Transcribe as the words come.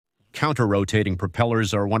Counter-rotating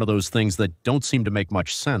propellers are one of those things that don't seem to make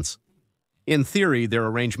much sense. In theory, their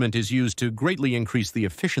arrangement is used to greatly increase the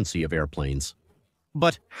efficiency of airplanes.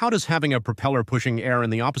 But how does having a propeller pushing air in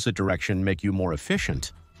the opposite direction make you more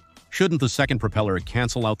efficient? Shouldn't the second propeller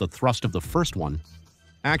cancel out the thrust of the first one?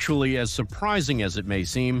 Actually, as surprising as it may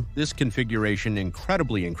seem, this configuration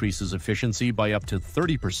incredibly increases efficiency by up to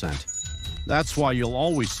 30%. That's why you'll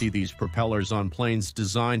always see these propellers on planes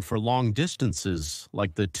designed for long distances,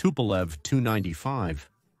 like the Tupolev Tu-95.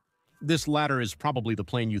 This latter is probably the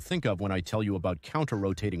plane you think of when I tell you about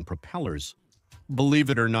counter-rotating propellers. Believe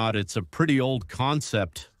it or not, it's a pretty old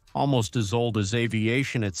concept, almost as old as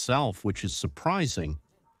aviation itself, which is surprising.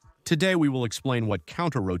 Today we will explain what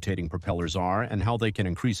counter-rotating propellers are and how they can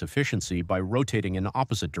increase efficiency by rotating in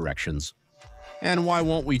opposite directions. And why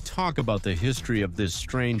won't we talk about the history of this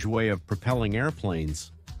strange way of propelling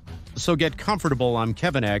airplanes? So get comfortable, I'm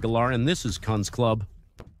Kevin Aguilar, and this is Kunz Club.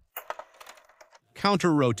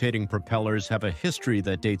 Counter-rotating propellers have a history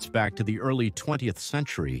that dates back to the early 20th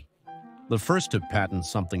century. The first to patent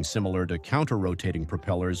something similar to counter-rotating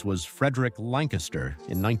propellers was Frederick Lancaster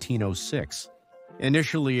in 1906.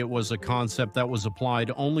 Initially, it was a concept that was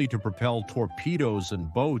applied only to propel torpedoes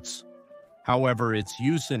and boats. However, its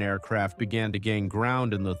use in aircraft began to gain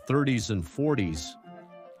ground in the 30s and 40s.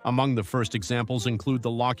 Among the first examples include the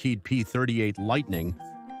Lockheed P-38 Lightning,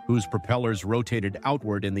 whose propellers rotated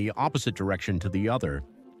outward in the opposite direction to the other,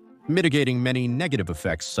 mitigating many negative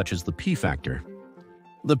effects such as the P-factor.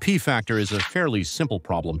 The P-factor is a fairly simple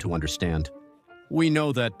problem to understand. We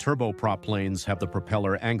know that turboprop planes have the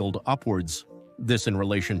propeller angled upwards, this in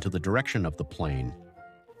relation to the direction of the plane.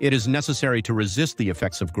 It is necessary to resist the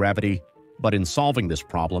effects of gravity, but in solving this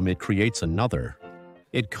problem, it creates another.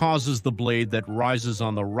 It causes the blade that rises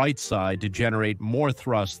on the right side to generate more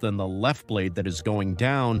thrust than the left blade that is going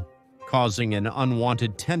down, causing an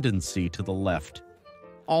unwanted tendency to the left.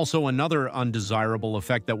 Also, another undesirable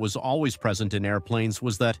effect that was always present in airplanes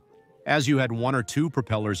was that, as you had one or two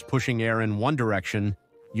propellers pushing air in one direction,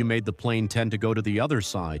 you made the plane tend to go to the other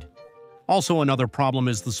side. Also, another problem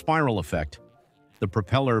is the spiral effect. The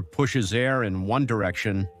propeller pushes air in one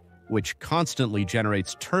direction, which constantly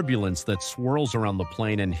generates turbulence that swirls around the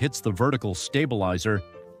plane and hits the vertical stabilizer,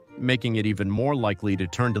 making it even more likely to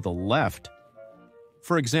turn to the left.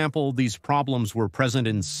 For example, these problems were present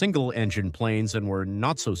in single-engine planes and were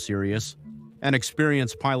not so serious. An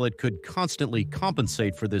experienced pilot could constantly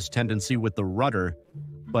compensate for this tendency with the rudder,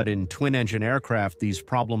 but in twin-engine aircraft, these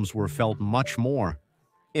problems were felt much more.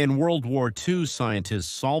 In World War II, scientists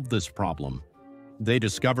solved this problem. They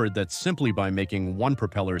discovered that simply by making one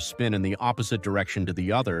propeller spin in the opposite direction to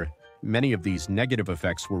the other, many of these negative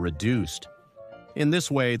effects were reduced. In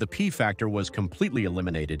this way, the P-factor was completely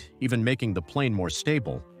eliminated, even making the plane more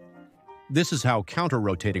stable. This is how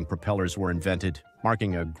counter-rotating propellers were invented,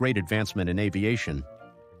 marking a great advancement in aviation.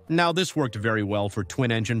 Now, this worked very well for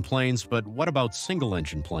twin-engine planes, but what about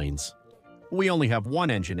single-engine planes? We only have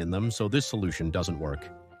one engine in them, so this solution doesn't work.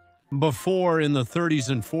 Before, in the 30s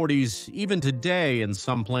and 40s, even today in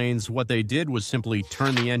some planes, what they did was simply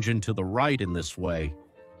turn the engine to the right in this way.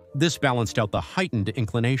 This balanced out the heightened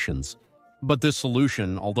inclinations. But this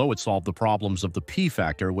solution, although it solved the problems of the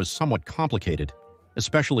P-factor, was somewhat complicated,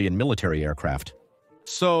 especially in military aircraft.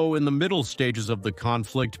 So, in the middle stages of the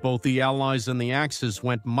conflict, both the Allies and the Axis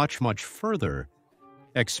went much further.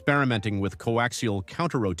 Experimenting with coaxial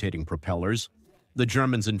counter-rotating propellers, the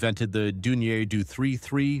Germans invented the Dunier du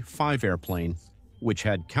 335 airplane, which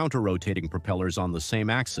had counter-rotating propellers on the same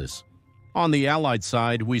axis. On the Allied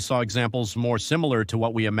side, we saw examples more similar to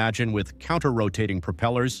what we imagine with counter-rotating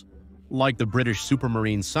propellers, like the British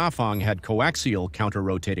Supermarine Safang had coaxial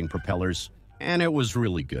counter-rotating propellers, and it was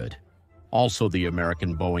really good. Also the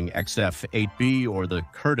American Boeing XF-8B or the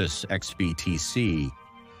Curtiss XBTC.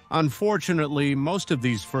 Unfortunately, most of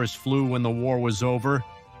these first flew when the war was over,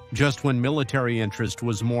 just when military interest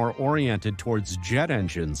was more oriented towards jet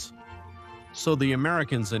engines. So the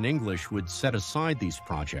Americans and English would set aside these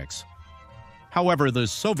projects. However, the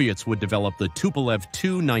Soviets would develop the Tupolev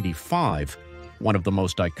Tu-95, one of the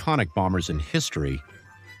most iconic bombers in history.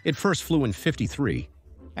 It first flew in '53.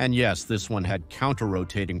 And yes, this one had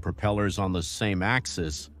counter-rotating propellers on the same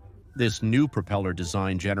axis. This new propeller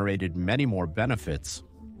design generated many more benefits.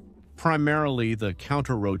 Primarily, the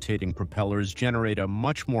counter-rotating propellers generate a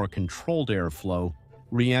much more controlled airflow,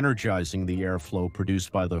 re-energizing the airflow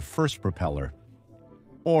produced by the first propeller.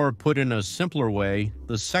 Or, put in a simpler way,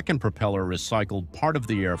 the second propeller recycled part of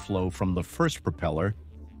the airflow from the first propeller,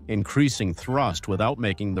 increasing thrust without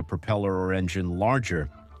making the propeller or engine larger,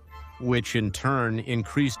 which in turn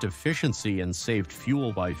increased efficiency and saved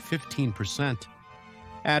fuel by 15%.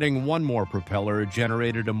 Adding one more propeller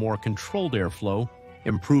generated a more controlled airflow,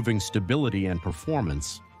 improving stability and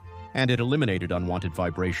performance, and it eliminated unwanted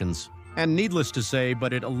vibrations. And needless to say,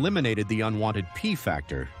 but it eliminated the unwanted P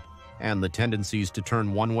factor and the tendencies to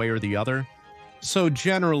turn one way or the other. So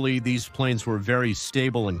generally, these planes were very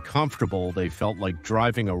stable and comfortable. They felt like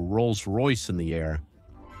driving a Rolls-Royce in the air.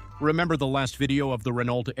 Remember the last video of the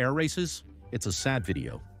Renault air races? It's a sad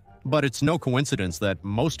video. But it's no coincidence that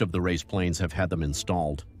most of the race planes have had them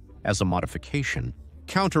installed as a modification.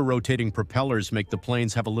 Counter-rotating propellers make the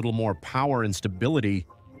planes have a little more power and stability,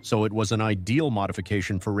 so it was an ideal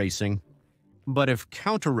modification for racing. But if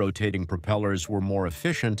counter-rotating propellers were more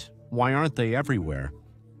efficient, why aren't they everywhere?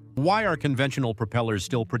 Why are conventional propellers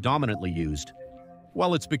still predominantly used?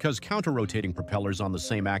 Well, it's because counter-rotating propellers on the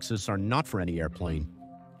same axis are not for any airplane.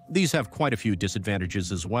 These have quite a few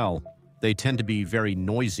disadvantages as well. They tend to be very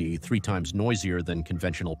noisy, 3 times noisier than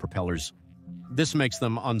conventional propellers. This makes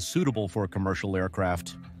them unsuitable for commercial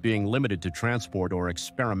aircraft, being limited to transport or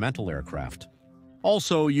experimental aircraft.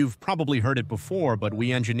 Also, you've probably heard it before, but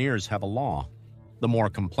we engineers have a law. The more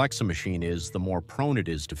complex a machine is, the more prone it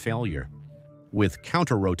is to failure. With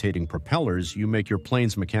counter-rotating propellers, you make your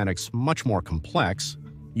plane's mechanics much more complex.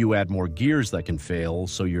 You add more gears that can fail,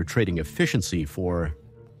 so you're trading efficiency for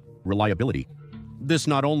reliability. This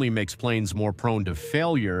not only makes planes more prone to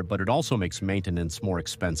failure, but it also makes maintenance more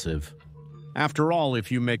expensive. After all,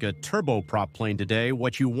 if you make a turboprop plane today,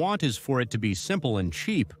 what you want is for it to be simple and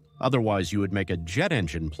cheap. Otherwise, you would make a jet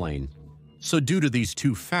engine plane. So due to these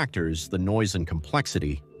two factors, the noise and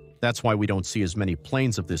complexity, that's why we don't see as many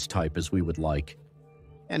planes of this type as we would like.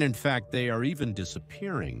 And in fact, they are even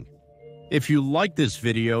disappearing. If you like this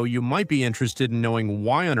video, you might be interested in knowing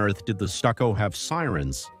why on earth did the Stucco have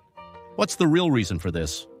sirens? What's the real reason for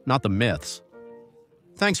this, not the myths?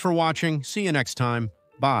 Thanks for watching. See you next time.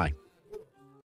 Bye.